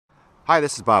Hi,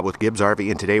 this is Bob with Gibbs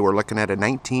RV, and today we're looking at a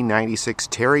 1996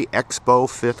 Terry Expo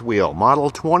fifth wheel,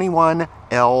 model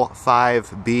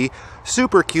 21L5B.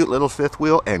 Super cute little fifth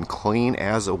wheel and clean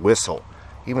as a whistle.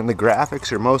 Even the graphics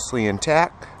are mostly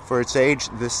intact for its age.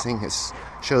 This thing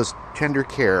shows tender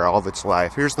care all of its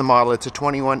life. Here's the model. It's a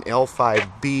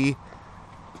 21L5B.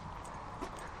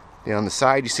 Down the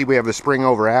side, you see we have the spring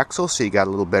over axle, so you got a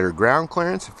little better ground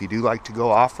clearance if you do like to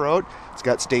go off-road. It's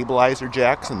got stabilizer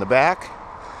jacks in the back.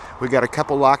 We got a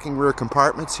couple locking rear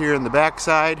compartments here in the back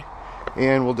side,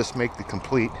 and we'll just make the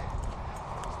complete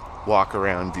walk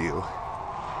around view.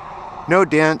 No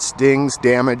dents, dings,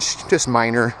 damage, just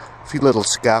minor, a few little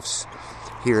scuffs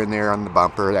here and there on the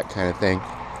bumper, that kind of thing.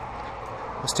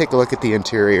 Let's take a look at the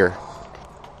interior.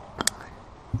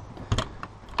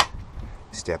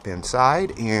 Step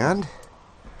inside and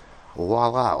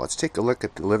voila. Let's take a look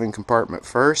at the living compartment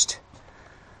first.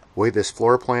 The way this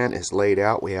floor plan is laid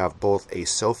out, we have both a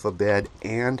sofa bed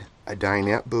and a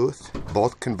dinette booth.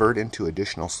 Both convert into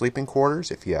additional sleeping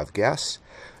quarters if you have guests.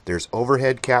 There's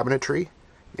overhead cabinetry,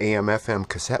 AM/FM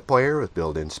cassette player with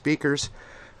built-in speakers,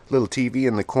 little TV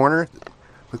in the corner.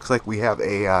 Looks like we have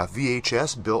a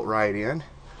VHS built right in.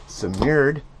 Some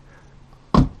mirrored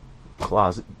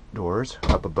closet doors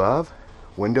up above.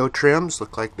 Window trims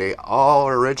look like they all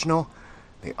are original.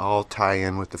 They all tie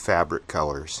in with the fabric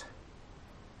colors.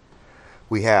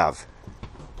 We have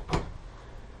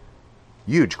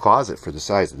huge closet for the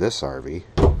size of this RV.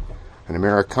 An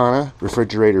Americana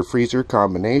refrigerator freezer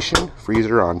combination,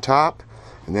 freezer on top.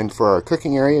 And then for our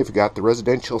cooking area, we've got the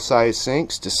residential size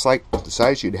sinks, just like the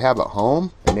size you'd have at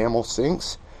home, enamel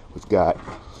sinks. We've got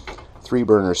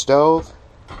 3-burner stove,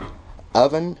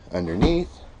 oven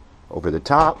underneath, over the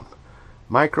top,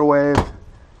 microwave,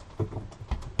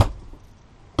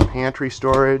 pantry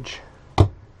storage,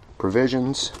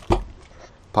 provisions,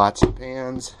 pots and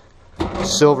pans,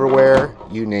 silverware,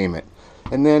 you name it.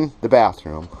 And then the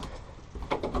bathroom.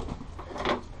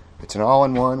 It's an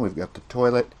all-in-one. We've got the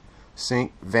toilet,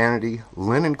 sink, vanity,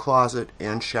 linen closet,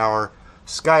 and shower.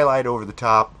 Skylight over the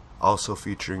top, also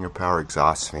featuring a power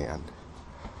exhaust fan.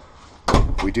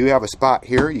 We do have a spot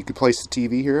here. You could place the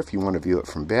TV here if you want to view it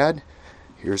from bed.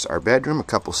 Here's our bedroom, a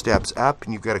couple steps up,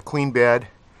 and you've got a queen bed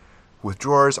with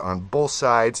drawers on both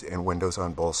sides and windows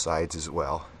on both sides as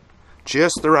well.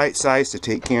 Just the right size to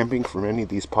take camping from any of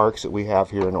these parks that we have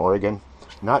here in Oregon.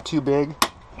 Not too big,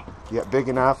 yet big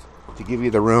enough to give you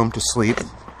the room to sleep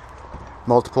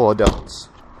multiple adults.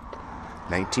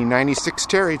 1996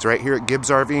 Terry. It's right here at Gibbs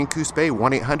RV in Coos Bay.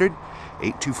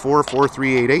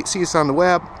 1-800-824-4388. See us on the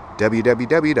web,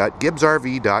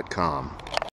 www.gibbsrv.com.